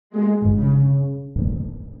Good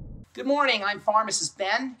morning, I'm Pharmacist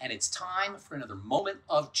Ben, and it's time for another moment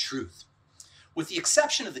of truth. With the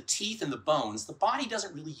exception of the teeth and the bones, the body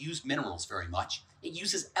doesn't really use minerals very much. It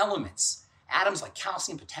uses elements, atoms like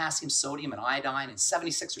calcium, potassium, sodium, and iodine, and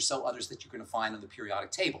 76 or so others that you're going to find on the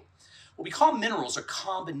periodic table. What we call minerals are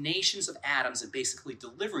combinations of atoms and basically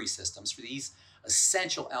delivery systems for these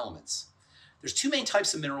essential elements. There's two main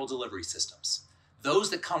types of mineral delivery systems: those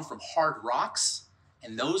that come from hard rocks,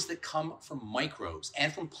 and those that come from microbes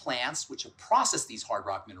and from plants, which have processed these hard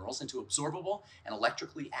rock minerals into absorbable and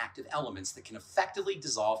electrically active elements that can effectively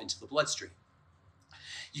dissolve into the bloodstream.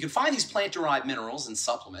 You can find these plant-derived minerals in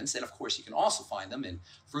supplements, and of course you can also find them in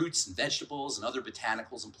fruits and vegetables and other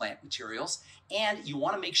botanicals and plant materials. And you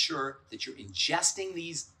want to make sure that you're ingesting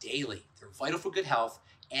these daily. They're vital for good health,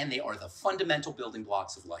 and they are the fundamental building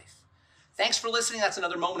blocks of life. Thanks for listening. That's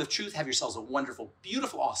another moment of truth. Have yourselves a wonderful,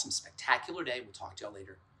 beautiful, awesome, spectacular day. We'll talk to y'all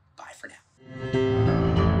later. Bye for now.